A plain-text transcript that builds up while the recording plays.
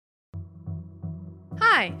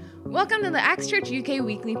Hi, welcome to the Acts Church UK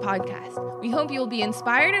Weekly Podcast. We hope you'll be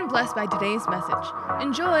inspired and blessed by today's message.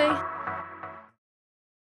 Enjoy!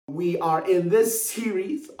 We are in this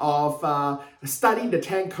series of studying the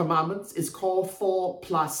Ten Commandments. It's called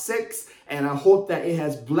 4+6, and I hope that it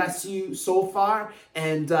has blessed you so far.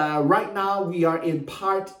 And right now we are in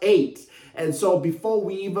part 8. And so before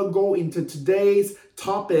we even go into today's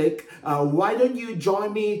topic, why don't you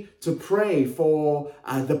join me to pray for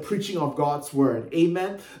the preaching of God's word?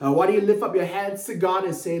 Amen. Why don't you lift up your hands to God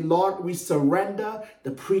and say, Lord, we surrender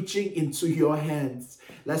the preaching into your hands.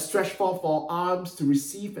 Let's stretch forth our arms to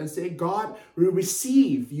receive and say, God, we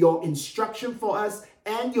receive your instruction for us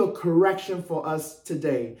and your correction for us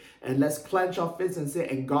today. And let's clench our fists and say,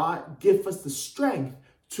 and God, give us the strength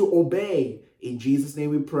to obey. In Jesus'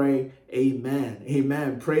 name we pray, amen.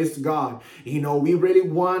 Amen. Praise God. You know, we really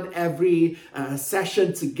want every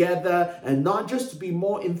session together, and not just to be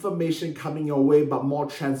more information coming your way, but more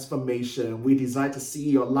transformation. We desire to see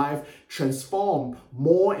your life transform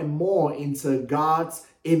more and more into God's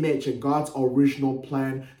image and God's original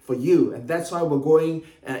plan for you. And that's why we're going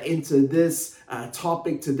into this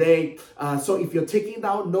topic today. So if you're taking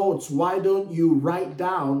down notes, why don't you write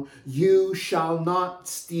down, you shall not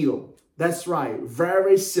steal. That's right,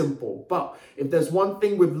 very simple. But if there's one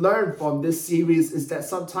thing we've learned from this series is that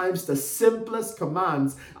sometimes the simplest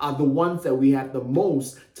commands are the ones that we have the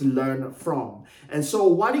most to learn from. And so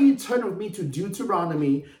why don't you turn with me to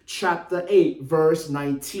Deuteronomy chapter 8, verse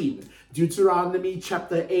 19. Deuteronomy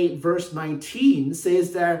chapter 8, verse 19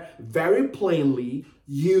 says there very plainly,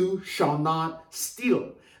 you shall not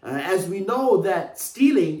steal. As we know that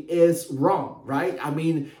stealing is wrong, right? I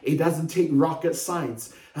mean, it doesn't take rocket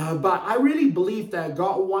science. But I really believe that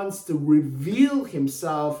God wants to reveal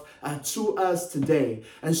himself to us today.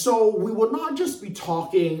 And so we will not just be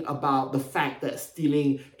talking about the fact that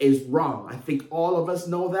stealing is wrong. I think all of us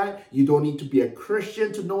know that. You don't need to be a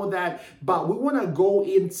Christian to know that. But we want to go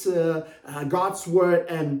into God's word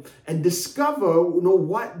and discover,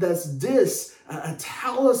 what does this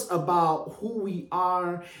tell us about who we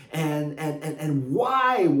are and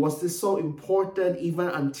why was this so important even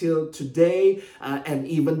until today, and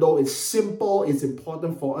even though it's simple, it's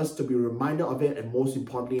important for us to be reminded of it, and most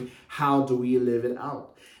importantly, how do we live it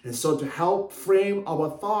out? And so to help frame our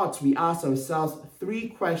thoughts, we ask ourselves 3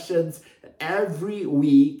 questions every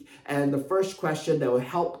week. And the first question that will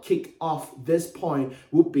help kick off this point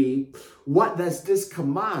would be, what does this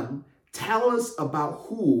command tell us about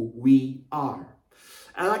who we are?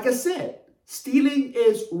 And like I said, stealing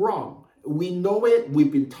is wrong. We know it.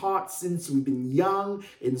 We've been taught since we've been young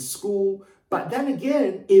in school. But then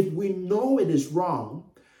again, if we know it is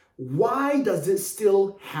wrong, why does it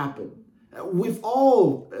still happen? We've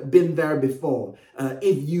all been there before.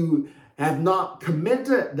 If you have not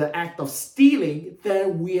committed the act of stealing,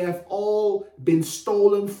 then we have all been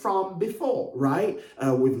stolen from before, right?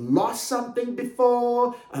 We've lost something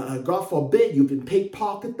before. God forbid, you've been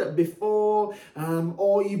pickpocketed before,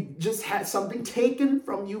 or you just had something taken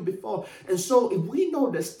from you before. And so if we know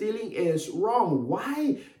that stealing is wrong,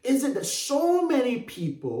 why is it that so many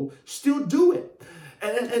people still do it?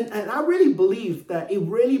 And I really believe that it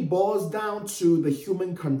really boils down to the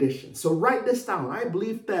human condition. So write this down. I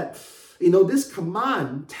believe that, this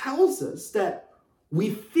command tells us that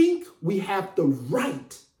we think we have the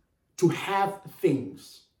right to have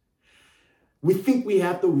things. We think we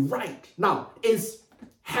have the right. Now, is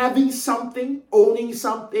having something, owning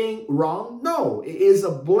something wrong? No, it is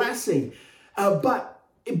a blessing. But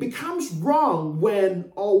it becomes wrong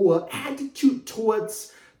when our attitude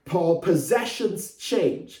towards possessions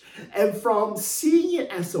change. And from seeing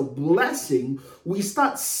it as a blessing, we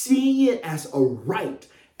start seeing it as a right,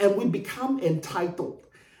 and we become entitled.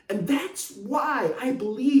 And that's why I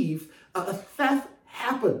believe a theft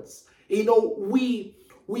happens. We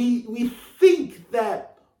think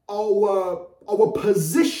that our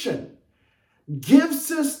position gives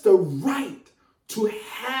us the right to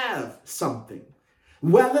have something.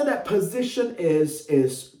 Whether that position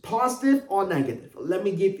is positive or negative. Let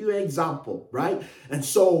me give you an example, right? And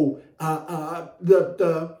so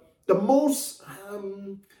the most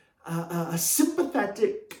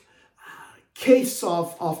sympathetic case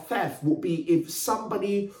of theft would be if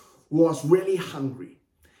somebody was really hungry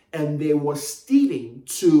and they were stealing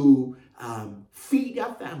to feed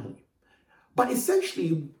their family. But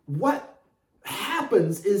essentially what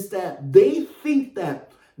happens is that they think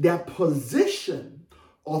that their position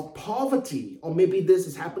of poverty, or maybe this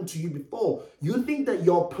has happened to you before, you think that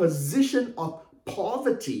your position of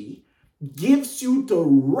poverty gives you the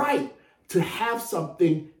right to have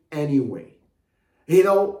something anyway.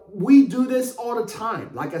 We do this all the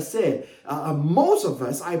time. Like I said, most of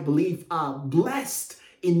us, I believe, are blessed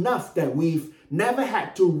enough that we've never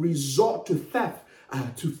had to resort to theft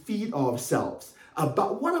to feed ourselves.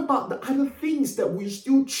 But what about the other things that we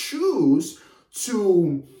still choose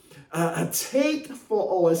to take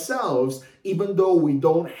for ourselves, even though we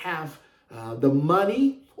don't have the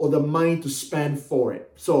money or the money to spend for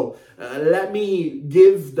it? So let me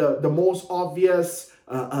give the most obvious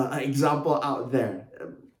example out there.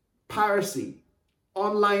 Piracy.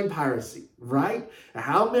 Online piracy, right?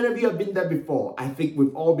 How many of you have been there before? I think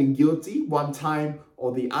we've all been guilty one time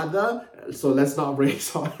or the other. So let's not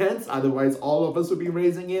raise our hands, otherwise all of us will be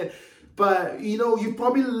raising it. But you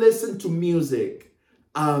probably listen to music,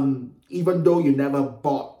 even though you never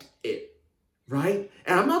bought it, right?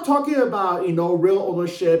 And I'm not talking about real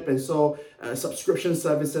ownership and so subscription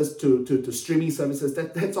services to streaming services.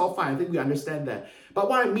 That's all fine. I think we understand that. But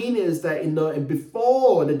what I mean is that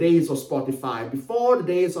before the days of Spotify, before the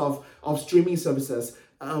days of streaming services,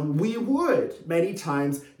 we would many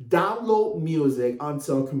times download music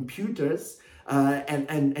onto our computers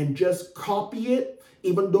and just copy it,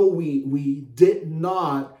 even though we did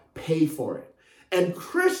not pay for it. And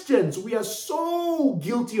Christians, we are so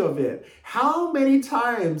guilty of it. How many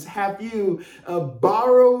times have you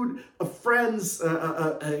borrowed a friend's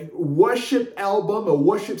worship album, a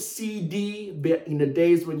worship CD, in the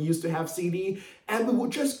days when you used to have CD, and we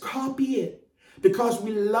would just copy it because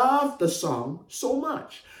we love the song so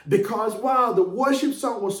much. Because, wow, the worship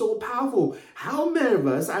song was so powerful. How many of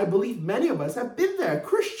us, I believe many of us, have been there?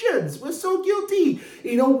 Christians, we're so guilty.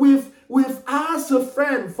 We've asked a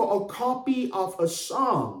friend for a copy of a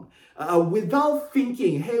song without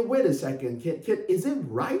thinking, hey, wait a second, is it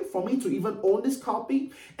right for me to even own this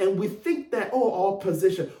copy? And we think that, our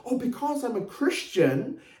position, because I'm a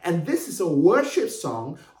Christian and this is a worship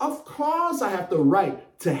song, of course I have the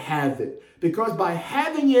right to have it. Because by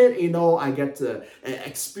having it, I get to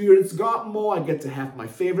experience God more. I get to have my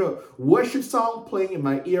favorite worship song playing in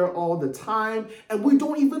my ear all the time. And we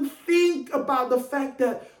don't even think about the fact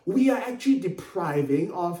that we are actually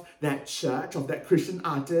depriving of that church, of that Christian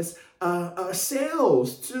artist,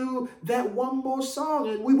 sales to that one more song.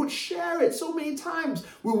 And we would share it so many times.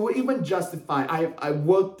 We would even justify. I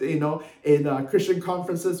worked, in Christian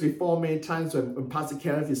conferences before many times when Pastor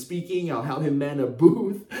Kenneth is speaking. I'll help him man a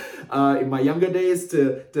booth in my younger days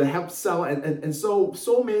to help sell. And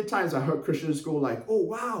so many times I heard Christians go like, oh,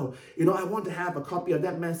 wow, I want to have a copy of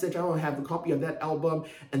that message. I want to have a copy of that album.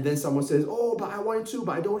 And then someone says, oh, but I want to,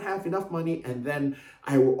 but I don't have enough money. And then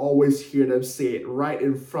I will always hear them say it right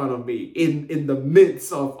in front of me in the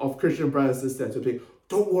midst of Christian brothers and sisters. To say,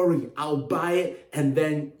 don't worry, I'll buy it, and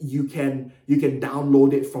then you can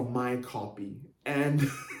download it from my copy. And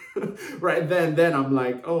right then I'm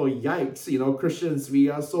like, oh, yikes, Christians, we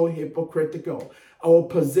are so hypocritical. Our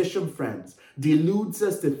position, friends, deludes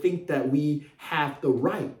us to think that we have the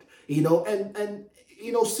right, and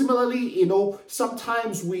similarly,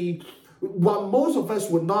 sometimes while most of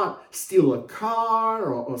us would not steal a car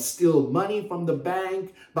or steal money from the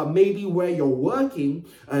bank, but maybe where you're working,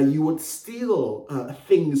 you would steal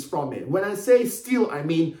things from it. When I say steal, I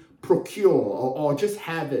mean procure or just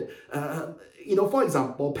have it. For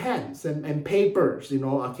example, pens and papers,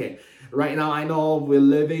 okay. Right now, I know we're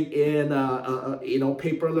living in a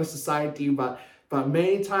paperless society, but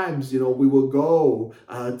many times, we will go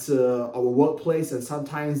to our workplace, and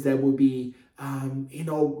sometimes there will be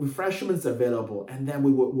refreshments available, and then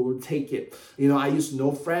we would take it. I used to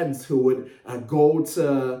know friends who would go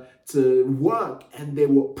to work, and they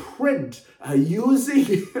would print using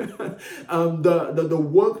the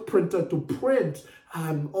work printer to print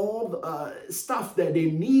all the stuff that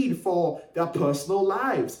they need for their personal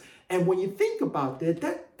lives. And when you think about it,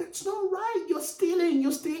 that's not right. You're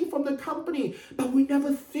stealing from the company. But we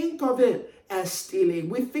never think of it as stealing.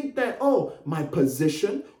 We think that, my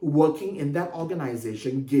position working in that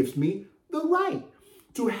organization gives me the right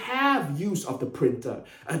to have use of the printer,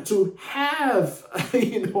 to have,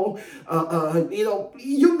 you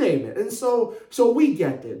name it. And so we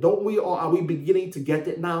get it, don't we? Or are we beginning to get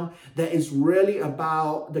it now? That is really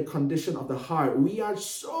about the condition of the heart. We are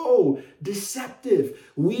so deceptive.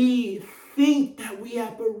 We think that we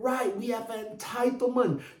have a right, we have an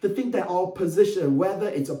entitlement to think that our position, whether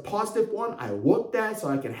it's a positive one, I work there so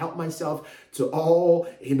I can help myself to all,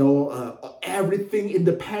 everything in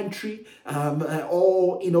the pantry,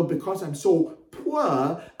 or, because I'm so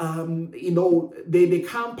poor, they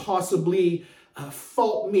can't possibly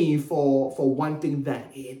fault me for wanting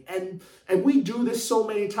that. And we do this so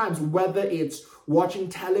many times, whether it's watching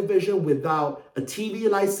television without a TV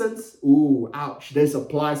license. Ooh, ouch. This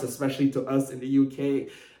applies especially to us in the UK.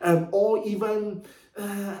 Or even,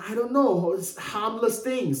 I don't know, harmless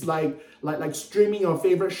things like streaming your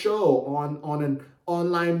favorite show on an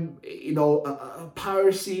online,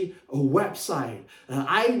 piracy website.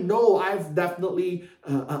 I know I've definitely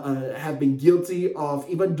have been guilty of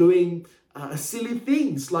even doing silly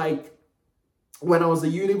things like when I was a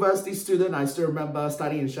university student. I still remember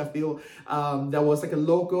studying in Sheffield. There was like a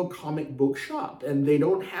local comic book shop, and they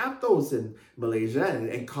don't have those in Malaysia,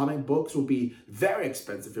 and comic books will be very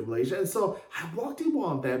expensive in Malaysia. And so I walked in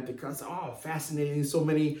one of them because, fascinating, so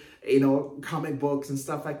many, comic books and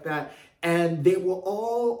stuff like that. And they were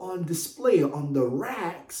all on display on the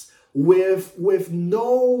racks with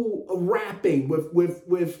no wrapping, with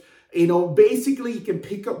basically you can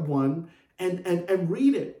pick up one and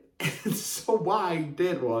read it. And so what I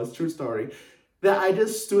did was, true story, that I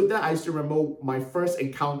just stood there. I still remember my first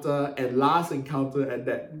encounter and last encounter at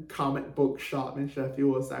that comic book shop in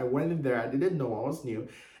Sheffield was I went in there. I didn't know I was new.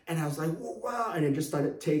 And I was like, whoa, wow. And I just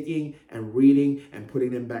started taking and reading and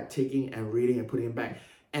putting them back, taking and reading and putting them back.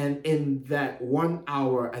 And in that 1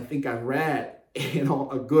 hour, I think I read,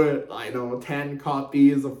 a good, 10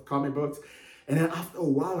 copies of comic books. And then after a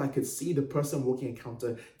while, I could see the person working at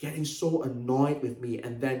counter getting so annoyed with me.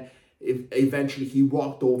 And then eventually he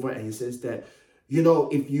walked over and he says that,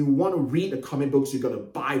 if you want to read the comic books, you got to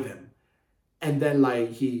buy them. And then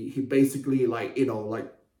he basically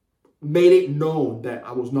made it known that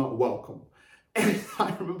I was not welcome. And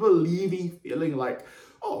I remember leaving feeling like,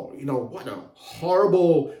 what a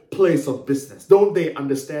horrible place of business. Don't they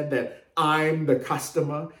understand that I'm the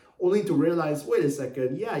customer? Only to realize, wait a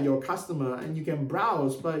second, yeah, you're a customer and you can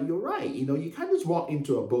browse, but you're right. You can't just walk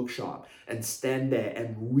into a bookshop and stand there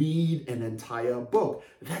and read an entire book.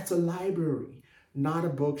 That's a library, not a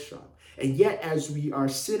bookshop. And yet, as we are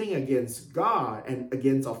sitting against God and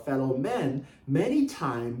against our fellow men, many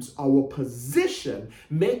times our position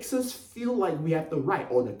makes us feel like we have the right,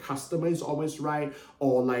 or the customer is always right,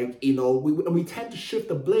 or we tend to shift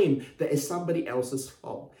the blame that is somebody else's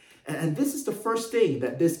fault. And this is the first thing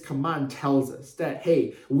that this command tells us, that,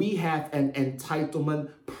 hey, we have an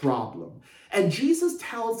entitlement problem. And Jesus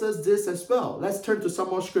tells us this as well. Let's turn to some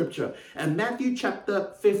more scripture. In Matthew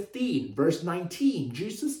chapter 15, verse 19,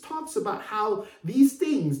 Jesus talks about how these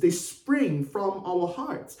things, they spring from our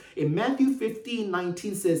hearts. In Matthew 15,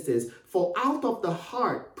 19 says this, for out of the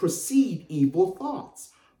heart proceed evil thoughts,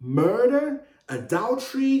 murder,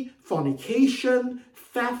 adultery, fornication,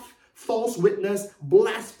 theft, false witness,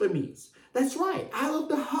 blasphemies. That's right, out of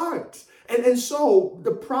the heart. And so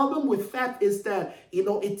the problem with theft is that,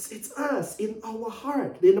 it's us in our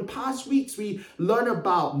heart. In the past weeks, we learned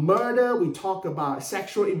about murder. We talked about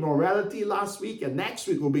sexual immorality last week. And next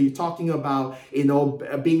week, we'll be talking about,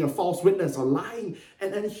 being a false witness or lying.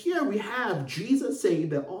 And here we have Jesus saying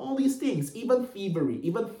that all these things, even thievery,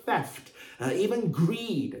 even theft, even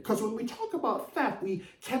greed. Because when we talk about theft, we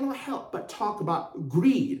cannot help but talk about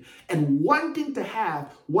greed and wanting to have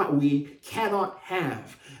what we cannot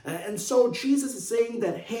have. And so Jesus is saying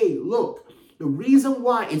that, hey, look, the reason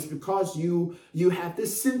why is because you have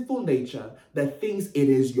this sinful nature that thinks it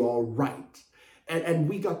is your right. And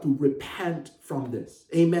we got to repent from this.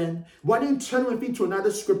 Amen. Why don't you turn with me to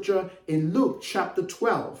another scripture in Luke chapter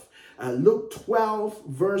 12. Luke 12,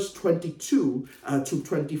 verse 22 to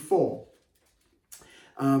 24.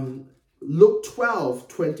 Luke 12,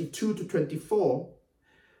 22 to 24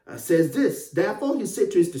 says this, therefore he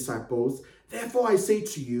said to his disciples, therefore I say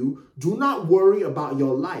to you, do not worry about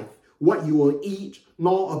your life, what you will eat,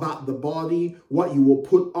 nor about the body, what you will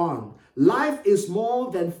put on. Life is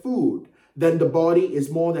more than food, then the body is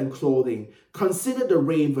more than clothing. Consider the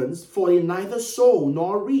ravens, for they neither sow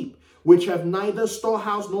nor reap, which have neither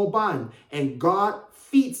storehouse nor barn, and God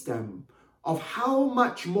feeds them. Of how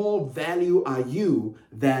much more value are you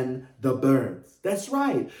than the birds? That's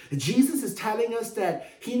right. Jesus is telling us that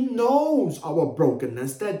he knows our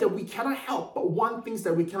brokenness, that we cannot help but want things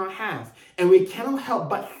that we cannot have. And we cannot help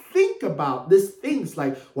but think about these things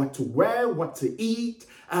like what to wear, what to eat,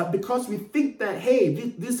 because we think that, hey,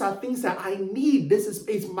 these are things that I need.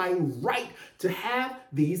 It's my right to have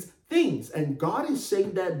these things. And God is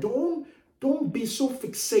saying that don't be so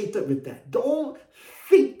fixated with that. Don't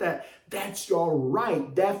think that that's your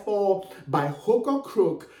right. Therefore, by hook or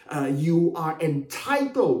crook, you are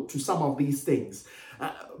entitled to some of these things.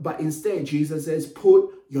 But instead, Jesus says, put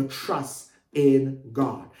your trust in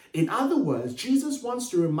God. In other words, Jesus wants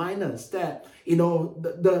to remind us that,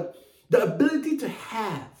 the ability to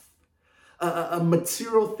have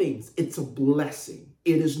material things. It's a blessing.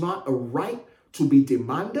 It is not a right to be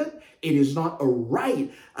demanded. It is not a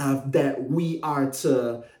right that we are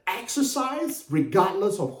to exercise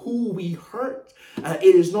regardless of who we hurt.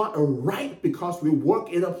 It is not a right because we work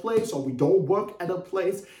in a place or we don't work at a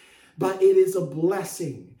place, but it is a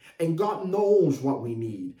blessing. And God knows what we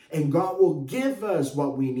need, and God will give us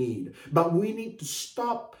what we need. But we need to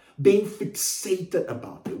stop being fixated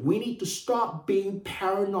about it. We need to stop being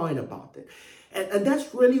paranoid about it. And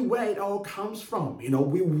that's really where it all comes from.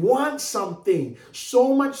 We want something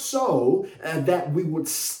so much so that we would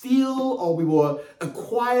steal or we will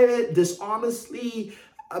acquire it dishonestly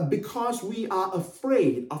because we are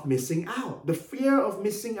afraid of missing out. The fear of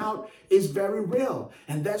missing out is very real.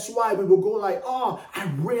 And that's why we will go like, oh, I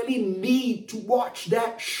really need to watch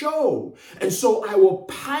that show. And so I will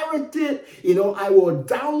pirate it, I will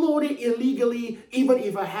download it illegally, even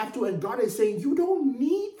if I have to. And God is saying, you don't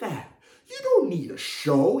need that. You don't need a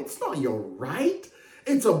show. It's not your right.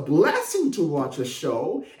 It's a blessing to watch a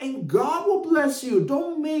show, and God will bless you.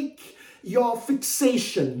 Don't make your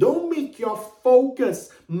fixation, don't make your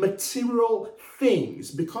focus material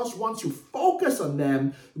things, because once you focus on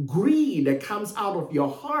them, greed that comes out of your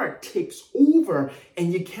heart takes over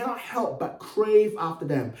and you cannot help but crave after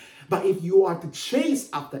them. But if you are to chase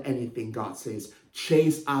after anything, God says,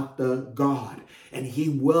 chase after God, and He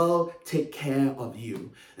will take care of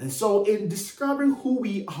you. And so in discovering who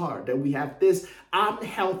we are, that we have this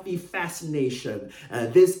unhealthy fascination,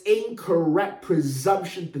 this incorrect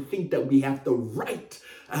presumption to think that we have the right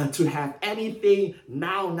to have anything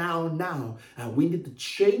now. We need to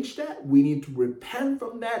change that. We need to repent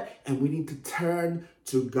from that, and we need to turn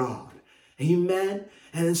to God. Amen.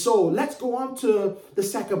 And so let's go on to the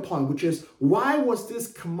second point, which is, why was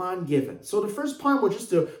this command given? So the first point was just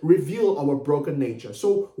to reveal our broken nature.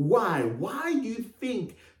 So why? Why do you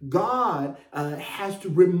think God has to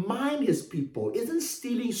remind His people? Isn't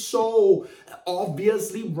stealing so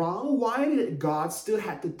obviously wrong? Why did God still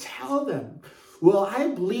have to tell them? Well, I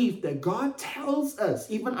believe that God tells us,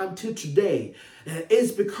 even until today,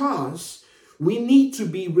 is because we need to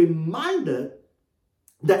be reminded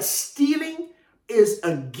that stealing is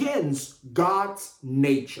against God's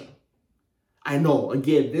nature. I know,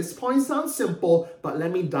 again, this point sounds simple, but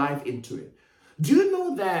let me dive into it. Do you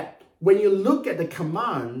know that when you look at the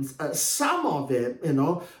commands, some of it,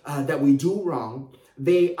 that we do wrong,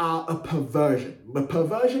 they are a perversion. But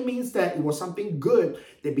perversion means that it was something good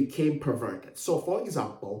that became perverted. So, for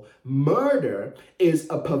example, murder is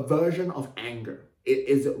a perversion of anger.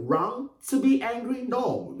 Is it wrong to be angry?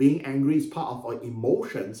 No, being angry is part of our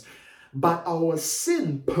emotions. But our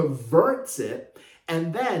sin perverts it,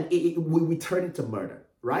 and then we turn it to murder,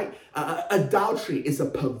 right? Adultery is a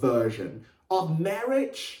perversion of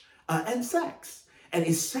marriage and sex. And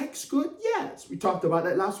is sex good? Yes. We talked about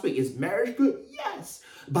that last week. Is marriage good? Yes.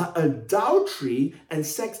 But adultery and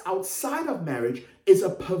sex outside of marriage is a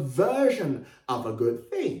perversion of a good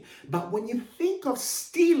thing. But when you think of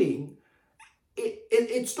stealing,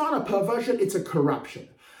 it's not a perversion, it's a corruption.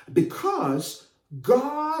 Because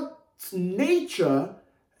God's nature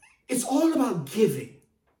is all about giving.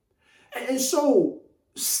 And so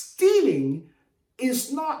stealing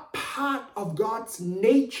is not part of God's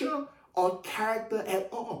nature or character at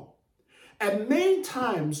all. And many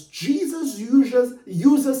times, Jesus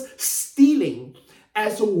uses stealing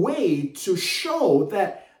as a way to show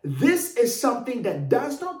that this is something that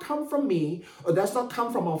does not come from me or does not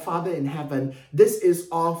come from our Father in heaven. This is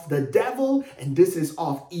of the devil and this is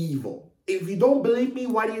of evil. If you don't believe me,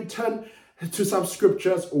 why don't you turn to some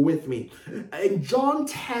scriptures with me? In John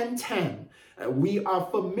 10:10, we are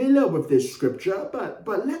familiar with this scripture,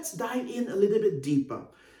 but let's dive in a little bit deeper.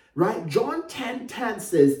 Right? John 10:10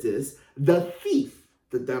 says this: the thief,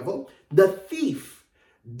 the devil, the thief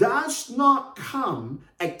does not come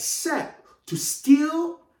except to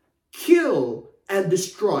steal, kill, and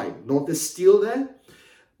destroy. Notice steal there.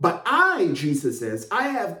 But I, Jesus says, I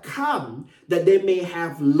have come that they may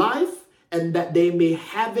have life and that they may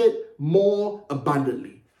have it more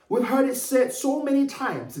abundantly. We've heard it said so many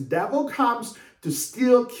times. The devil comes to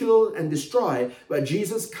steal, kill, and destroy, but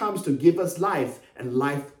Jesus comes to give us life and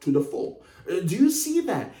life to the full. Do you see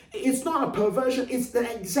that? It's not a perversion, it's the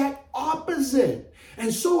exact opposite.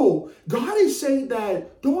 And so God is saying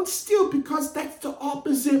that don't steal because that's the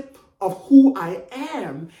opposite of who I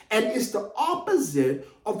am, and it's the opposite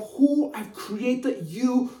of who I've created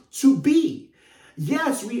you to be.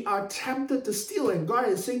 Yes, we are tempted to steal, and God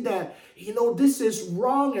is saying that, this is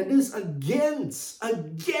wrong and this is against.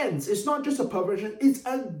 It's not just a perversion, it's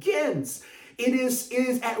against. It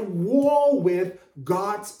is at war with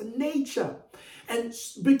God's nature. And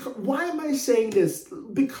why am I saying this?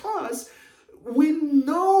 Because we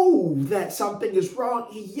know that something is wrong,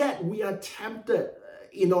 yet we are tempted,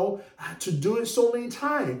 to do it so many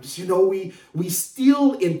times. We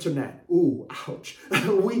steal internet. Ooh, ouch.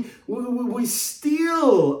 we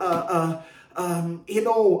steal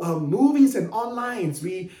movies and onlines.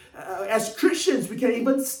 We, as Christians, we can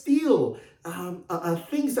even steal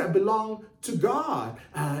things that belong to God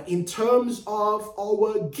in terms of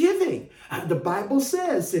our giving. The Bible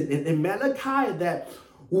says in Malachi that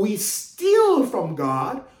we steal from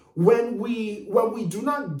God when we do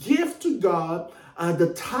not give to God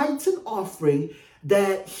the tithe and offering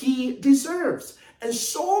that He deserves. And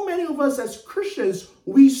so many of us as Christians,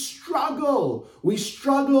 we struggle. We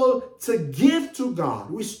struggle to give to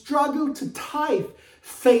God. We struggle to tithe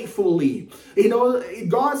faithfully.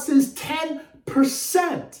 God says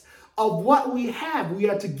 10% of what we have, we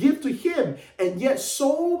are to give to Him. And yet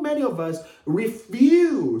so many of us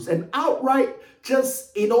refuse and outright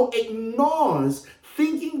just, ignores,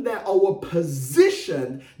 thinking that our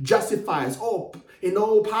position justifies.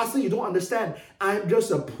 Pastor, you don't understand. I'm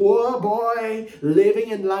just a poor boy living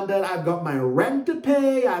in London. I've got my rent to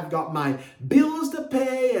pay. I've got my bills to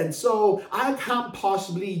pay. And so I can't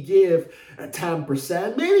possibly give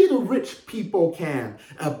 10%. Maybe the rich people can,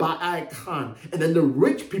 but I can't. And then the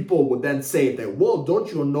rich people would then say that, well,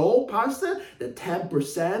 don't you know, Pastor, that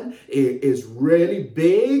 10% is really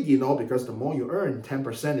big, because the more you earn,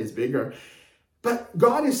 10% is bigger. But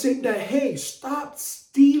God is saying that, hey, stop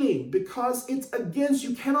stealing, because it's against,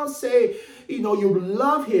 you cannot say, you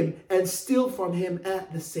love Him and steal from Him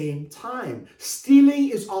at the same time. Stealing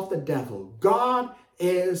is of the devil. God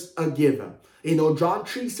is a giver. John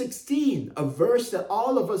 3:16, a verse that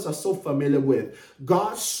all of us are so familiar with.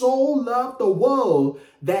 God so loved the world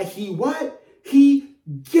that He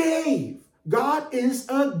gave. God is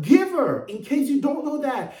a giver. In case you don't know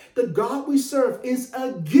that, the God we serve is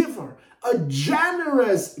a giver, a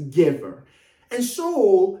generous giver. And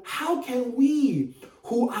so, how can we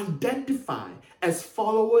who identify as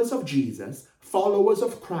followers of Jesus, followers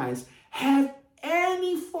of Christ, have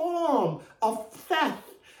any form of theft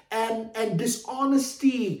and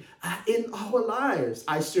dishonesty in our lives?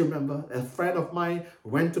 I still remember a friend of mine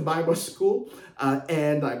went to Bible school,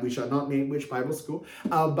 and we shall not name which Bible school,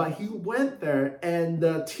 but he went there, and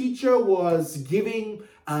the teacher was giving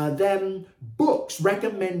them books,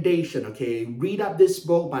 recommendation. Okay, read up this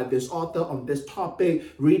book by this author on this topic,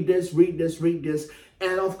 read this.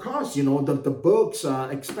 And of course, the books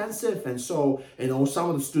are expensive. And so, some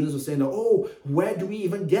of the students are saying, oh, where do we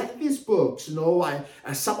even get these books?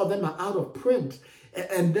 Some of them are out of print.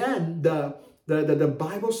 And then the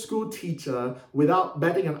Bible school teacher, without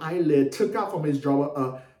batting an eyelid, took out from his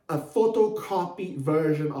drawer a photocopied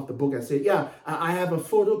version of the book and said, yeah, I have a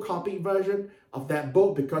photocopied version of that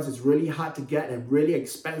book because it's really hard to get and really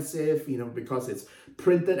expensive, because it's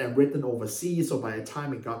printed and written overseas. So by the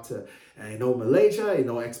time it got to, Malaysia,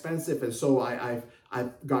 expensive. And so I've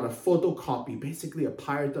got a photocopy, basically a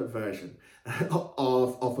pirated version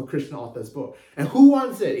of a Christian author's book. And who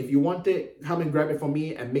wants it? If you want it, come and grab it from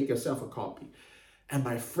me and make yourself a copy. And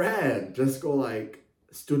my friend just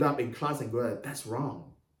stood up in class and go, that's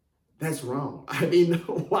wrong. That's wrong. I mean,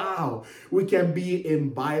 wow. We can be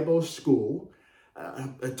in Bible school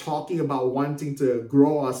talking about wanting to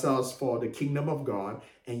grow ourselves for the kingdom of God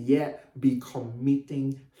and yet be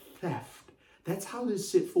committing theft. That's how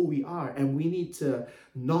deceitful we are. And we need to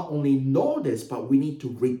not only know this, but we need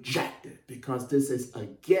to reject it because this is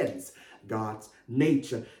against God's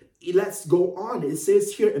nature. Let's go on. It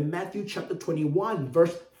says here in Matthew chapter 21,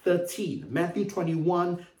 verse 13. Matthew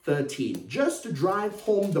 21:13. Just to drive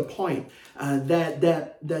home the point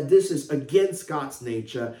that this is against God's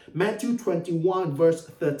nature. Matthew 21, verse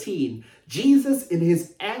 13. Jesus in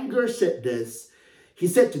his anger said this. He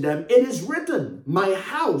said to them, "It is written, my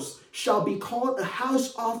house shall be called a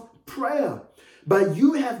house of prayer, but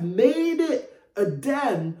you have made it a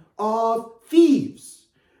den of thieves."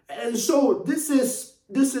 And so this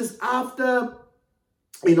is after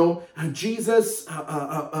Jesus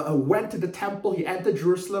went to the temple. He entered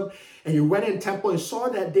Jerusalem and he went in the temple and saw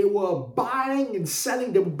that they were buying and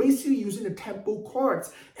selling. They were basically using the temple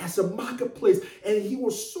courts as a marketplace. And he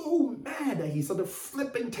was so mad that he started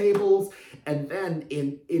flipping tables. And then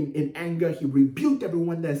in anger, he rebuked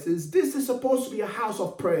everyone that says, "This is supposed to be a house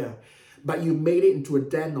of prayer, but you made it into a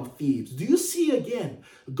den of thieves." Do you see again,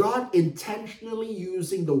 God intentionally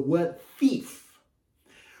using the word thief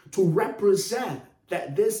to represent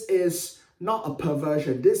that this is not a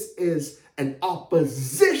perversion. This is an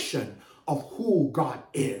opposition of who God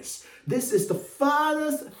is. This is the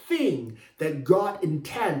furthest thing that God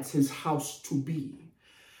intends his house to be.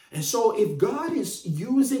 And so if God is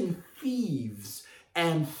using thieves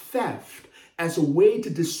and theft as a way to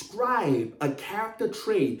describe a character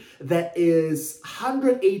trait that is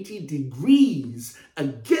 180 degrees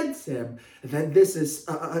against him, then this is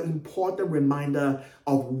an important reminder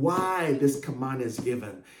of why this command is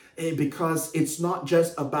given. Because it's not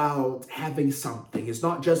just about having something. It's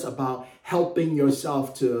not just about helping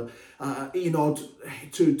yourself to,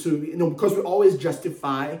 because we always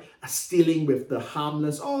justify stealing with the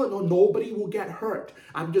harmless. Oh, no, nobody will get hurt.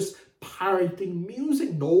 I'm just pirating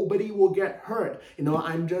music, nobody will get hurt.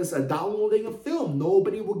 I'm just downloading a film,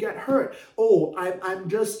 nobody will get hurt. Oh, I'm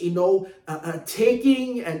just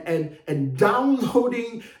taking and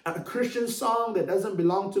downloading a Christian song that doesn't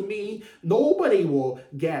belong to me, nobody will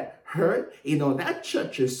get hurt. That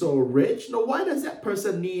church is so rich. Why does that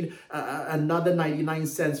person need another 99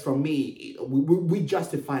 cents from me? We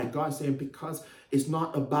justify it. God saying, because it's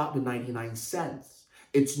not about the 99 cents.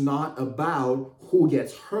 It's not about who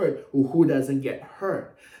gets hurt or who doesn't get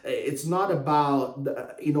hurt. It's not about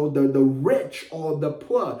the rich or the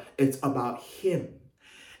poor. It's about him.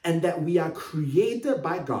 And that we are created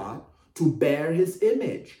by God to bear his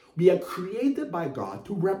image. We are created by God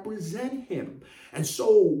to represent him. And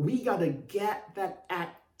so we got to get that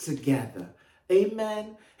act together.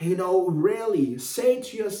 Amen. Really say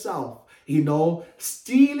to yourself,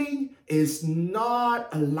 stealing is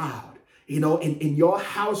not allowed. In your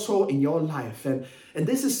household, in your life. And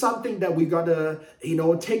this is something that we gotta,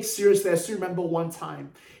 take seriously. I still remember one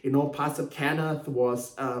time, Pastor Kenneth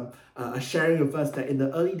was sharing with us that in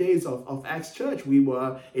the early days of Acts Church, we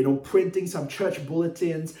were, printing some church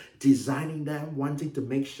bulletins, designing them, wanting to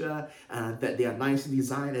make sure that they are nicely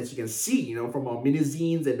designed. As you can see, from our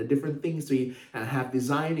mini-zines and the different things we have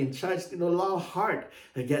designed in church, a lot of heart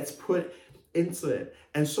that gets put into it.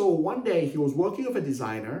 And so one day he was working with a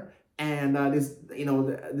designer, and this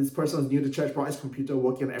person was new to church, brought his computer,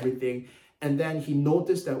 working on everything. And then he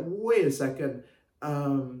noticed that, wait a second,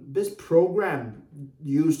 this program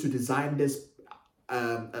used to design this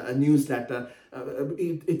a newsletter,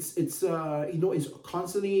 it's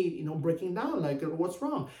constantly, breaking down, like, what's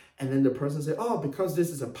wrong? And then the person said, oh, because this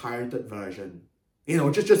is a pirated version.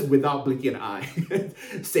 Just without blinking an eye,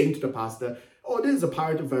 saying to the pastor, oh, this is a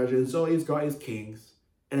pirated version, so he's got his kings.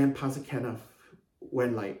 And then Pastor Kenneth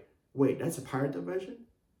went like, wait, that's a pirated version?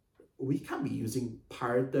 We can't be using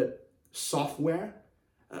pirated software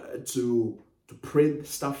to print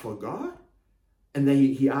stuff for God? And then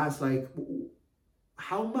he asked, like,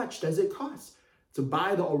 how much does it cost to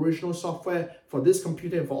buy the original software for this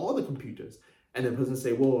computer and for all the computers? And the person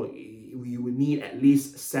said, well, you would need at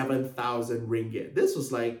least 7,000 ringgit. This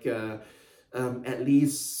was like at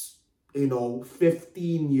least,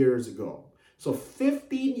 15 years ago. So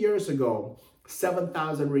 15 years ago,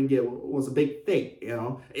 7,000 ringgit was a big thing,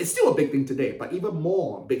 It's still a big thing today, but even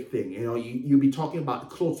more big thing, you'll be talking about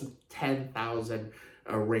close to 10,000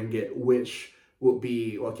 ringgit, which would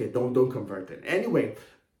be, okay, don't convert it. Anyway,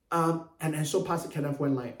 and so Pastor Kenneth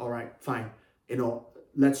went like, all right, fine,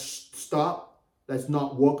 let's stop. Let's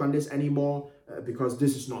not work on this anymore because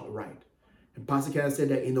this is not right. And Pastor Kenneth said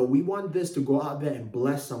that, we want this to go out there and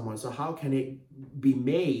bless someone. So how can it be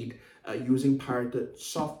made using pirated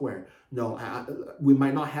software? No, we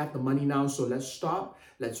might not have the money now, so let's stop.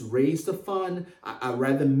 Let's raise the fund. I'd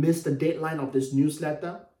rather miss the deadline of this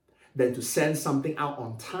newsletter than to send something out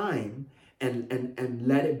on time and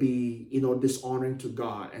let it be, dishonoring to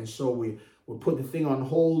God. And so we put the thing on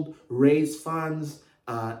hold, raise funds,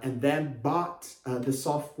 and then bought the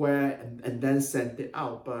software and then sent it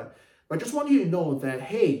out. But I just want you to know that,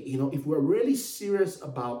 hey, if we're really serious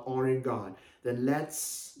about honoring God, then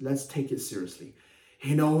let's take it seriously.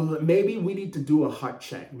 Maybe we need to do a heart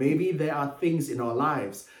check. Maybe there are things in our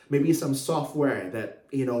lives, maybe some software that,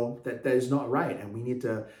 that is not right. And we need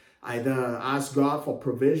to either ask God for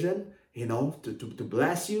provision, to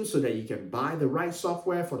bless you so that you can buy the right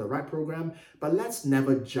software for the right program. But let's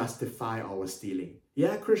never justify our stealing.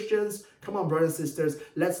 Yeah, Christians, come on, brothers and sisters,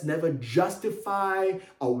 let's never justify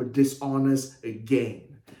our dishonest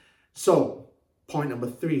gain. So, point number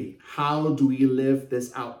 3, how do we live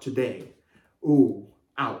this out today? Ooh,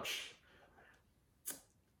 ouch.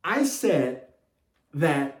 I said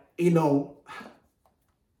that,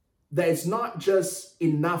 that it's not just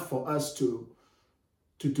enough for us to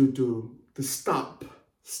stop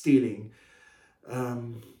stealing.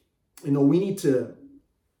 We need to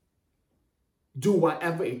do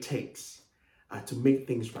whatever it takes to make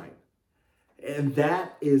things right. And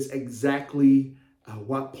that is exactly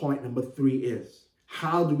what point number 3 is.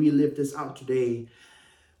 How do we live this out today?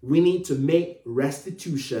 We need to make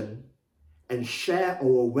restitution and share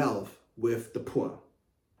our wealth with the poor.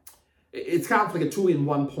 It's kind of like a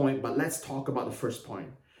two-in-one point, but let's talk about the first point.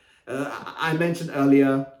 I mentioned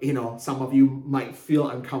earlier, some of you might feel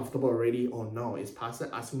uncomfortable already. Oh no, is Pastor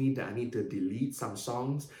asking me that I need to delete some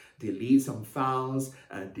songs, delete some files,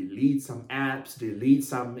 delete some apps, delete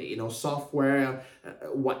some, software,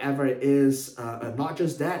 whatever it is. Not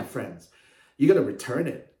just that, friends. You got to return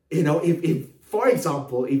it. If for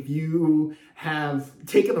example, if you have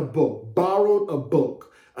taken a book, borrowed a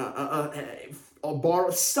book, or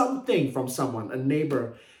borrowed something from someone, a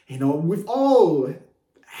neighbor, we've all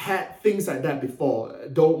had things like that before,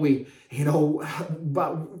 don't we?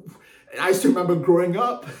 But I still remember growing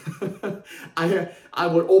up, I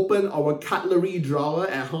would open our cutlery drawer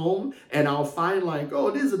at home and I'll find like,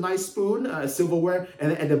 oh, this is a nice spoon, silverware,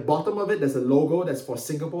 and at the bottom of it, there's a logo that's for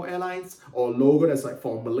Singapore Airlines or a logo that's like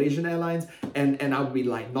for Malaysian Airlines, and I'll be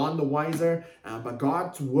like none the wiser. But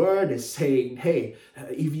God's word is saying, hey,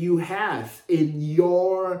 if you have in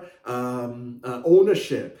your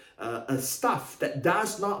ownership stuff that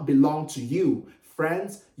does not belong to you,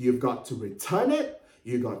 friends, you've got to return it.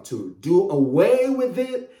 You got to do away with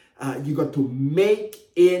it. You got to make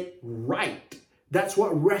it right. That's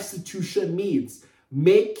what restitution means.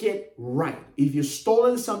 Make it right. If you've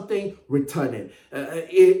stolen something, return it.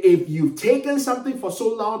 If you've taken something for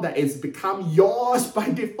so long that it's become yours by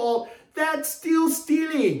default, that's still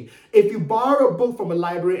stealing. If you borrow a book from a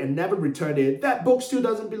library and never return it, that book still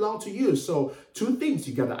doesn't belong to you. So two things,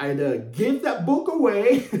 you gotta either give that book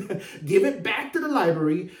away, give it back to the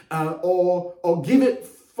library, or give it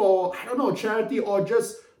for, charity, or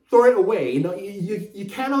just throw it away. You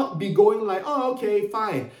cannot be going like, oh, okay,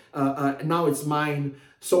 fine. Now it's mine.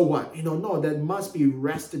 So what? No, there must be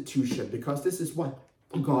restitution, because this is what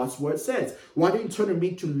God's word says. Why don't you turn with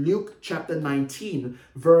me to Luke chapter 19,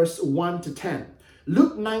 verse 1 to 10.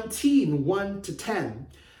 Luke 19, 1 to 10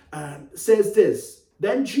 says this.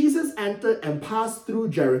 Then Jesus entered and passed through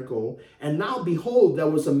Jericho, and now behold, there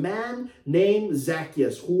was a man named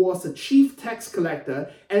Zacchaeus, who was a chief tax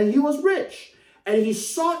collector, and he was rich. And he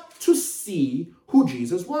sought to see who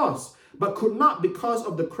Jesus was, but could not because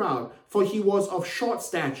of the crowd, for he was of short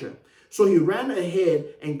stature. So he ran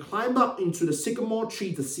ahead and climbed up into the sycamore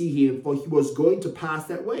tree to see him, for he was going to pass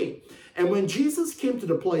that way. And when Jesus came to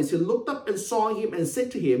the place, he looked up and saw him and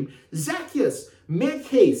said to him, Zacchaeus, make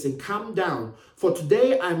haste and come down, for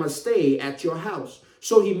today I must stay at your house.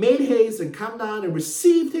 So he made haste and came down and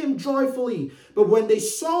received him joyfully. But when they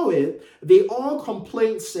saw it, they all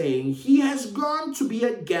complained, saying, he has gone to be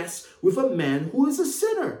a guest with a man who is a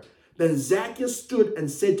sinner. Then Zacchaeus stood and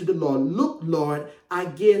said to the Lord, look, Lord, I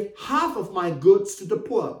give half of my goods to the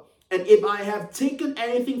poor. And if I have taken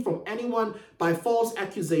anything from anyone by false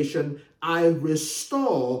accusation, I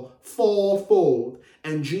restore fourfold.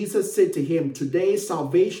 And Jesus said to him, today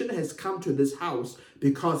salvation has come to this house,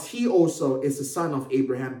 because he also is the son of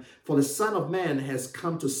Abraham. For the Son of Man has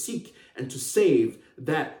come to seek and to save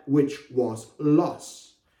that which was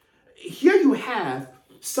lost. Here you have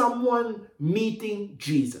someone meeting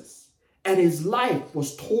Jesus, and his life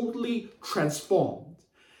was totally transformed.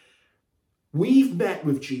 We've met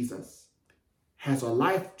with Jesus. Has our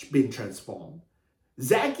life been transformed?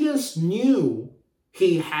 Zacchaeus knew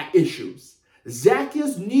he had issues.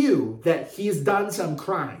 Zacchaeus knew that he's done some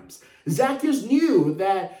crimes. Zacchaeus knew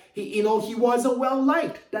that he wasn't well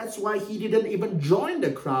liked. That's why he didn't even join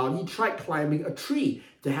the crowd. He tried climbing a tree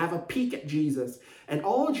to have a peek at Jesus. And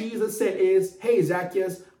all Jesus said is, hey,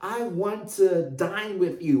 Zacchaeus, I want to dine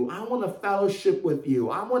with you. I want to fellowship with you.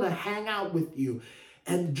 I want to hang out with you.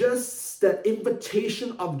 And just that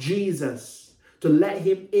invitation of Jesus to let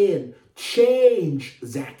him in changed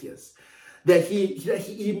Zacchaeus. That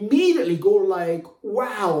he immediately go like,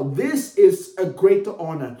 wow, this is a greater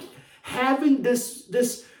honor. Having this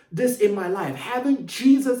in my life, having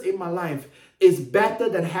Jesus in my life is better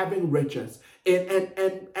than having riches.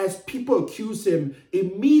 And as people accuse him,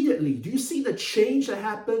 immediately, do you see the change that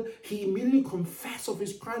happened? He immediately confessed of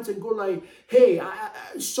his crimes and go like, hey,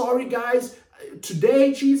 sorry guys,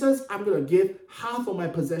 today, Jesus, I'm going to give half of my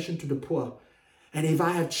possession to the poor. And if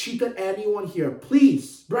I have cheated anyone here,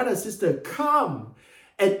 please, brother, sister, come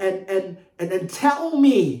and tell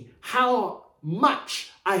me how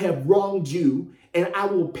much I have wronged you, and I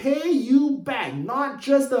will pay you back, not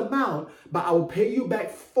just the amount, but I will pay you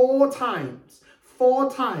back 4 times.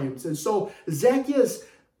 4 times. And so Zacchaeus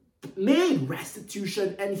made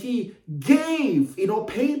restitution, and he gave,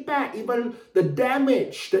 paid back even the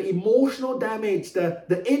damage, the emotional damage,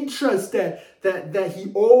 the interest that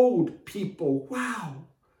he owed people. Wow.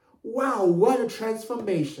 Wow, what a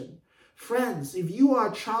transformation. Friends, if you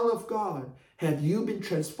are a child of God, have you been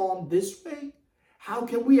transformed this way? How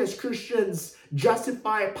can we as Christians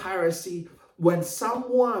justify piracy when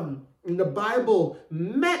someone in the Bible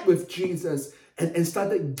met with Jesus and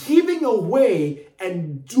started giving away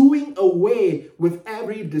and doing away with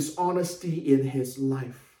every dishonesty in his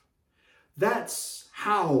life? That's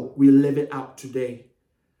how we live it out today.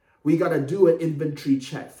 We got to do an inventory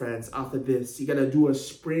check, friends, after this. You got to do a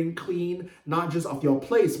spring clean, not just of your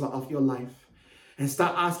place, but of your life. And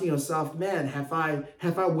start asking yourself, man, have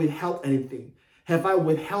I withheld anything? Have I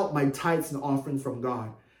withheld my tithes and offering from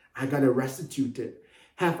God? I got to restitute it.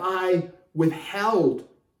 Have I withheld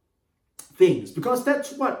things? Because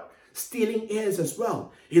that's what stealing is as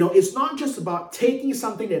well. It's not just about taking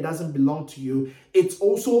something that doesn't belong to you. It's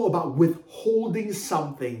also about withholding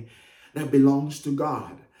something that belongs to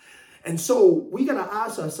God. And so we got to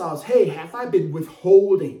ask ourselves, hey, have I been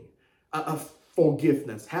withholding a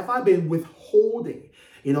forgiveness? Have I been withholding,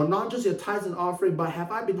 not just your tithes and offering, but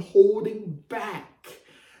have I been holding back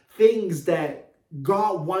things that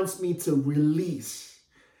God wants me to release?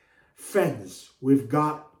 Friends, we've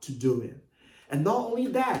got to do it. And not only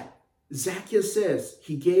that, Zacchaeus says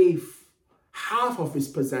he gave half of his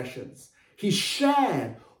possessions. He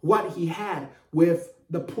shared what he had with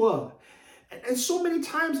the poor. And so many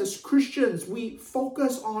times as Christians, we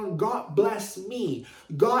focus on God bless me,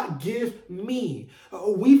 God give me.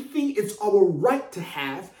 We think it's our right to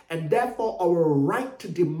have, and therefore our right to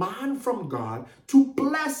demand from God to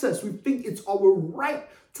bless us. We think it's our right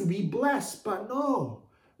to be blessed, but no,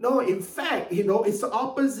 in fact, it's the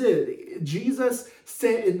opposite. Jesus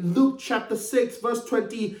said in Luke chapter 6, verse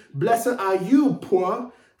 20, blessed are you,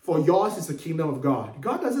 poor, for yours is the kingdom of God.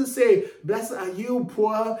 God doesn't say, blessed are you,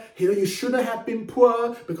 poor. You shouldn't have been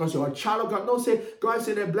poor because you're a child of God. No, God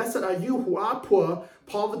said that blessed are you who are poor.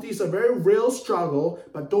 Poverty is a very real struggle,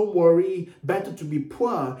 but don't worry. Better to be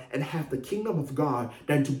poor and have the kingdom of God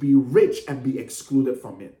than to be rich and be excluded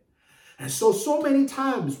from it. And so many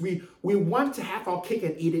times we want to have our cake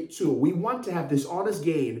and eat it too. We want to have dishonest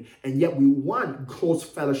gain, and yet we want close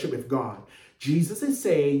fellowship with God. Jesus is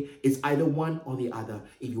saying it's either one or the other.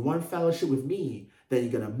 If you want fellowship with me, then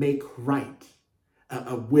you're going to make right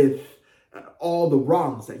with all the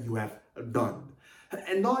wrongs that you have done.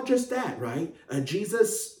 And not just that, right?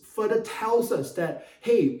 Jesus further tells us that,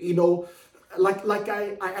 hey, like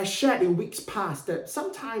I shared in weeks past, that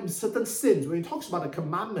sometimes certain sins, when he talks about the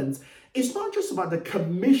commandments, it's not just about the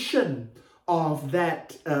commission of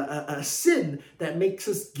that sin that makes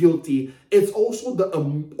us guilty. It's also the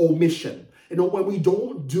omission. When we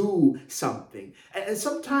don't do something. And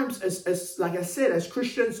sometimes, as like I said, as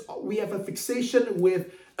Christians, we have a fixation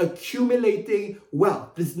with accumulating wealth.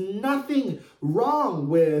 There's nothing wrong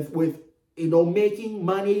with making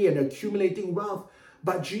money and accumulating wealth.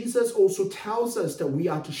 But Jesus also tells us that we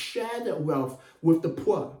are to share that wealth with the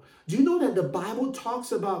poor. Do you know that the Bible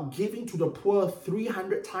talks about giving to the poor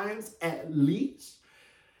 300 times at least?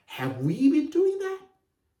 Have we been doing that?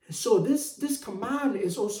 So this command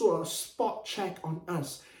is also a spot check on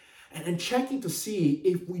us and checking to see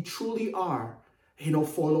if we truly are,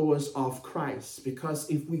 followers of Christ. Because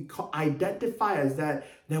if we identify as that,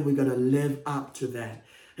 then we're going to live up to that.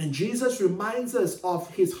 And Jesus reminds us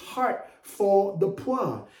of his heart for the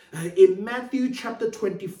poor. In Matthew chapter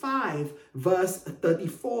 25, verse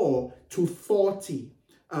 34 to 40.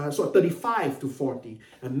 35 to 40.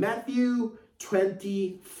 Matthew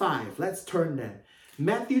 25. Let's turn there.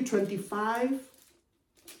 Matthew 25,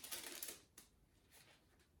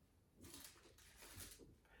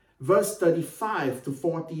 verse 35 to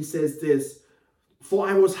 40 says this, for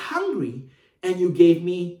I was hungry and you gave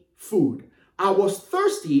me food. I was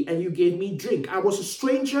thirsty and you gave me drink. I was a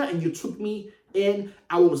stranger and you took me in.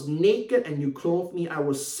 I was naked and you clothed me. I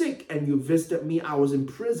was sick and you visited me. I was in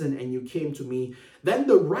prison and you came to me. Then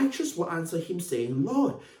the righteous will answer him saying,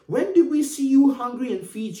 Lord, when did we see you hungry and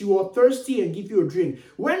feed you, or thirsty and give you a drink?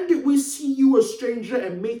 When did we see you a stranger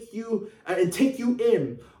and make you and take you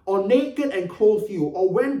in, or naked and clothe you? Or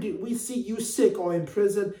when did we see you sick or in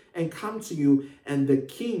prison and come to you? And the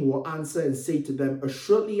king will answer and say to them,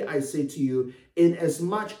 assuredly I say to you,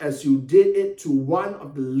 inasmuch as you did it to one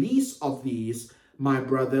of the least of these, my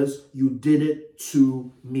brothers, you did it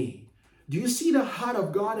to me. Do you see the heart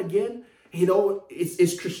of God again?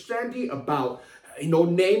 Is Christianity about,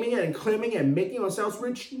 naming it and claiming and making ourselves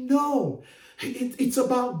rich? No, it's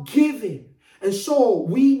about giving. And so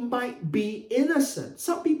we might be innocent.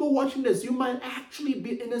 Some people watching this, you might actually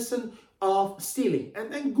be innocent of stealing.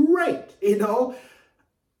 And then great,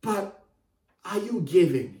 But are you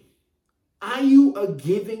giving? Are you a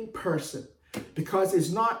giving person? Because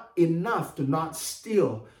it's not enough to not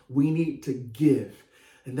steal. We need to give.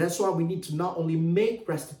 And that's why we need to not only make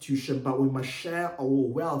restitution, but we must share our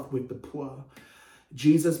wealth with the poor.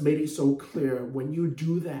 Jesus made it so clear, when you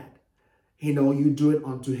do that, you do it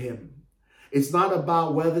unto him. It's not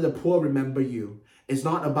about whether the poor remember you. It's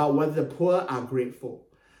not about whether the poor are grateful.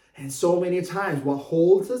 And so many times what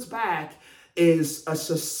holds us back is a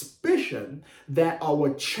suspicion that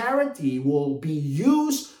our charity will be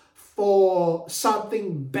used for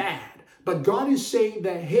something bad. But God is saying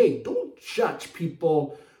that, hey, don't judge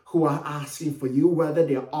people who are asking for you, whether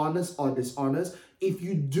they're honest or dishonest. If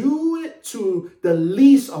you do it to the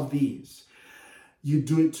least of these, you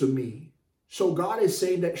do it to me. So God is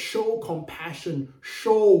saying that show compassion,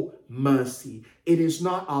 show mercy. It is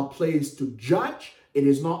not our place to judge. It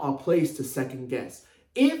is not our place to second guess.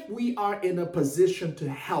 If we are in a position to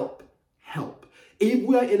help, help. If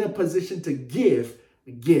we are in a position to give,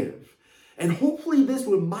 give. And hopefully this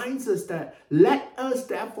reminds us that let us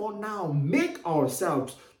therefore now make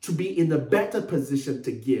ourselves to be in a better position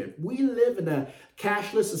to give. We live in a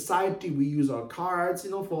cashless society. We use our cards,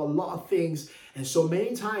 for a lot of things. And so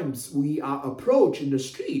many times we are approached in the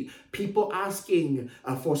street, people asking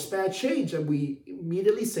for spare change, and we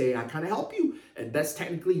immediately say, I can't help you. And that's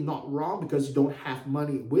technically not wrong because you don't have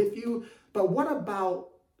money with you. But what about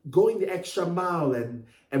going the extra mile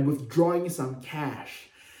and withdrawing some cash?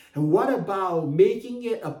 And what about making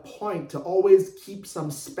it a point to always keep some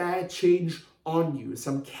spare change on you,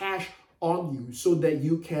 some cash on you, so that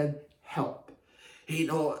you can help?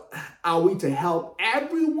 Are we to help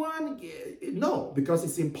everyone? No, because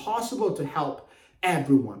it's impossible to help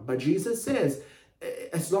everyone. But Jesus says,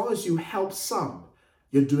 as long as you help some,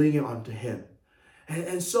 you're doing it unto him.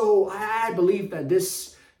 And so I believe that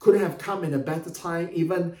this could have come in a better time.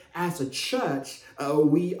 Even as a church,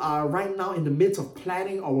 we are right now in the midst of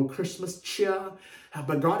planning our Christmas cheer.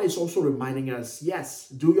 But God is also reminding us, yes,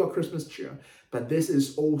 do your Christmas cheer. But this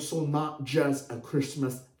is also not just a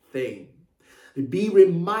Christmas thing. Be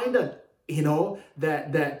reminded,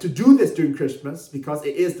 that to do this during Christmas, because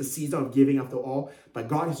it is the season of giving after all. But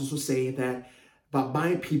God is also saying that, but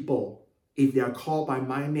my people, if they are called by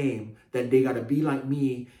my name, then they got to be like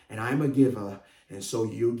me, and I'm a giver. And so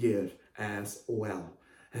you give as well.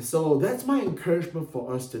 And so that's my encouragement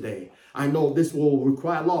for us today. I know this will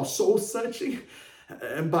require a lot of soul searching,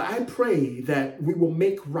 but I pray that we will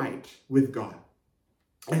make right with God.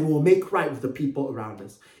 And we'll make right with the people around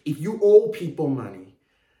us. If you owe people money,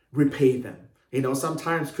 repay them.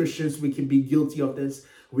 Sometimes Christians, we can be guilty of this.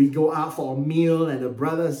 We go out for a meal and a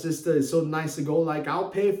brother or sister is so nice to go like, I'll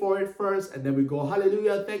pay for it first. And then we go,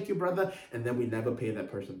 hallelujah, thank you, brother. And then we never pay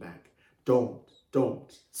that person back. Don't.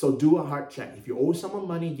 So do a heart check. If you owe someone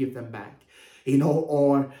money, give them back.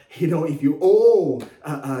 Or if you owe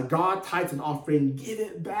God tithes and offering, give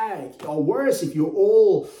it back. Or worse, if you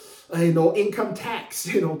owe income tax,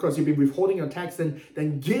 because you've been withholding your tax,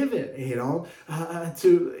 then give it,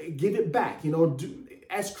 to give it back.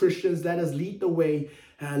 As Christians, let us lead the way.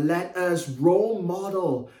 Let us role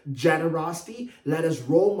model generosity. Let us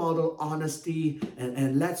role model honesty.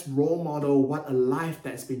 And let's role model what a life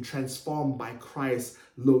that's been transformed by Christ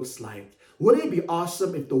looks like. Wouldn't it be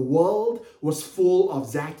awesome if the world was full of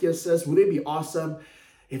Zacchaeuses? Would it be awesome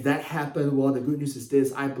if that happened? Well, the good news is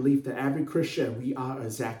this. I believe that every Christian, we are a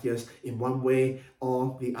Zacchaeus in one way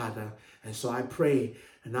or the other. And so I pray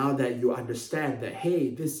now that you understand that, hey,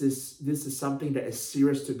 this is something that is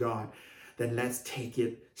serious to God, then let's take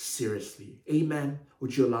it seriously. Amen.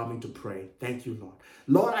 Would you allow me to pray? Thank you, Lord.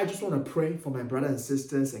 Lord, I just want to pray for my brothers and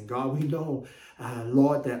sisters. And God, we know,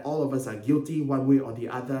 Lord, that all of us are guilty one way or the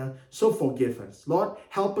other. So forgive us. Lord,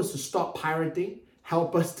 help us to stop pirating.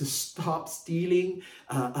 Help us to stop stealing,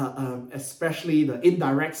 especially the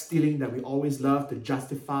indirect stealing that we always love to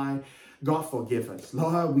justify. God, forgive us.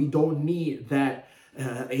 Lord, we don't need that,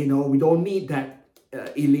 we don't need that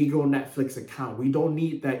illegal Netflix account. We don't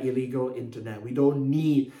need that illegal internet. We don't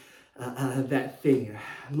need that thing.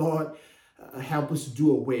 Lord, help us to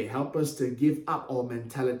do away. Help us to give up our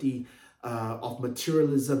mentality of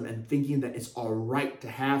materialism and thinking that it's all right to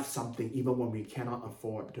have something even when we cannot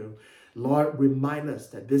afford to. Lord, remind us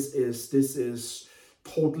that this is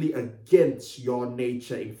totally against your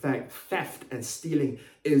nature. In fact, theft and stealing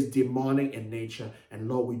is demonic in nature. And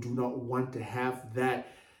Lord, we do not want to have that,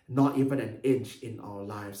 not even an inch in our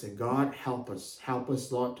lives. And God, help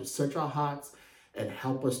us, Lord, to search our hearts and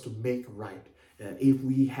help us to make right. If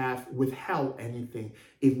we have withheld anything,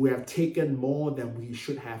 if we have taken more than we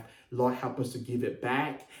should have, Lord, help us to give it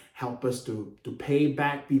back. Help us to pay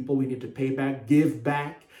back people we need to pay back, give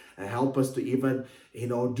back. and help us to even,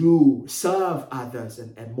 serve others.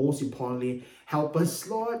 And most importantly, help us,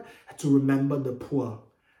 Lord, to remember the poor.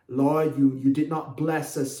 Lord, you did not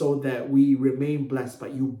bless us so that we remain blessed,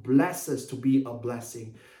 but you bless us to be a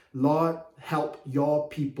blessing. Lord, help your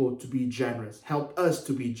people to be generous. Help us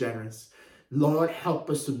to be generous. Lord, help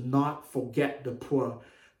us to not forget the poor.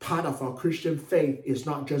 Part of our Christian faith is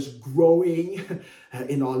not just growing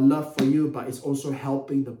in our love for you, but it's also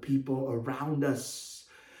helping the people around us.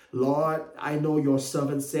 Lord, I know your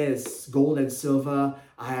servant says, gold and silver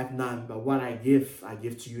I have none, but what I give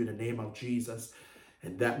to you in the name of Jesus.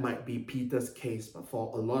 And that might be Peter's case, but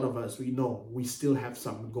for a lot of us, we know we still have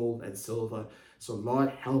some gold and silver. So Lord,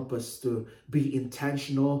 help us to be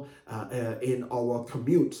intentional in our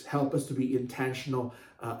commute. Help us to be intentional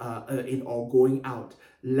in our going out.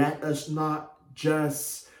 Let us not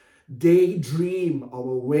just daydream our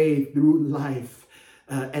way through life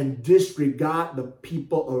and disregard the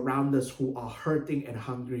people around us who are hurting and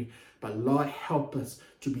hungry. But Lord, help us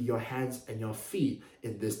to be your hands and your feet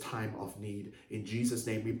in this time of need. In Jesus'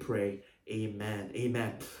 name we pray. Amen.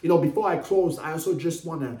 Amen. Before I close, I also just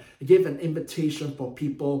want to give an invitation for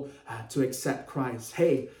people to accept Christ.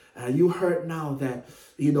 Hey, you heard now that,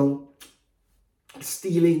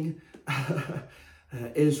 stealing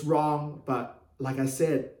is wrong. But like I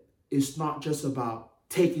said, it's not just about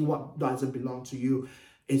taking what doesn't belong to you.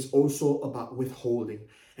 It's also about withholding.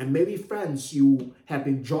 And maybe, friends, you have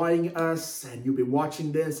been joining us and you've been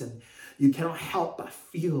watching this and you cannot help but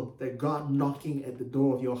feel that God knocking at the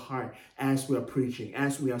door of your heart as we are preaching,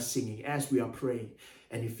 as we are singing, as we are praying.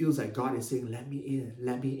 And it feels like God is saying, let me in,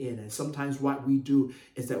 let me in. And sometimes what we do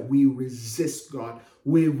is that we resist God.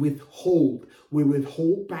 We withhold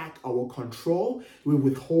back our control. We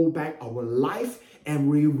withhold back our life, and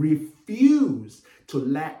we refuse to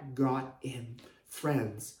let God in.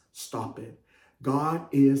 Friends, stop it. God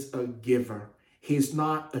is a giver. He's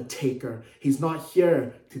not a taker. He's not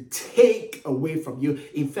here to take away from you.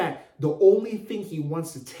 In fact, the only thing he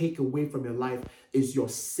wants to take away from your life is your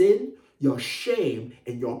sin, your shame,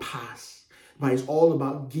 and your past. But it's all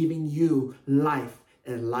about giving you life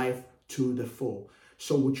and life to the full.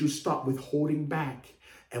 So would you stop withholding back,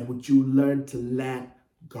 and would you learn to let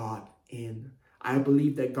God in? I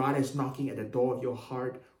believe that God is knocking at the door of your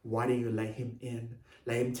heart. Why don't you let him in?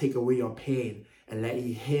 Let him take away your pain and let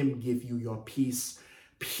him give you your peace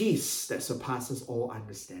that surpasses all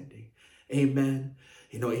understanding. Amen.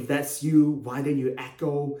 If that's you, why don't you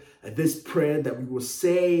echo this prayer that we will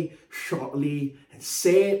say shortly, and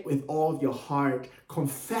say it with all of your heart.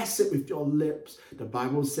 Confess it with your lips. The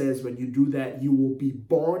Bible says when you do that, you will be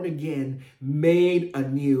born again, made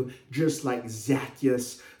anew, just like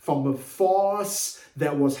Zacchaeus, from a force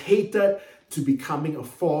that was hated to becoming a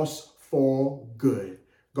force for good.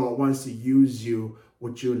 God wants to use you.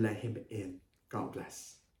 Would you let him in? God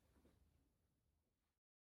bless.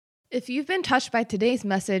 If you've been touched by today's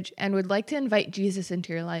message and would like to invite Jesus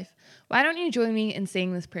into your life, why don't you join me in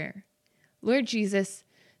saying this prayer? Lord Jesus,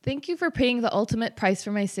 thank you for paying the ultimate price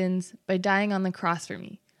for my sins by dying on the cross for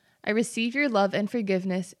me. I receive your love and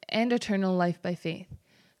forgiveness and eternal life by faith.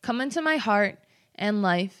 Come into my heart and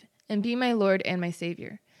life and be my Lord and my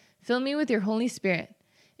Savior. Fill me with your Holy Spirit.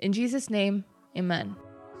 In Jesus' name, amen.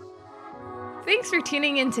 Thanks for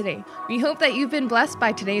tuning in today. We hope that you've been blessed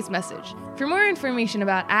by today's message. For more information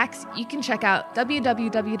about Acts, you can check out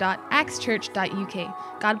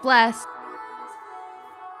www.actschurch.uk. God bless.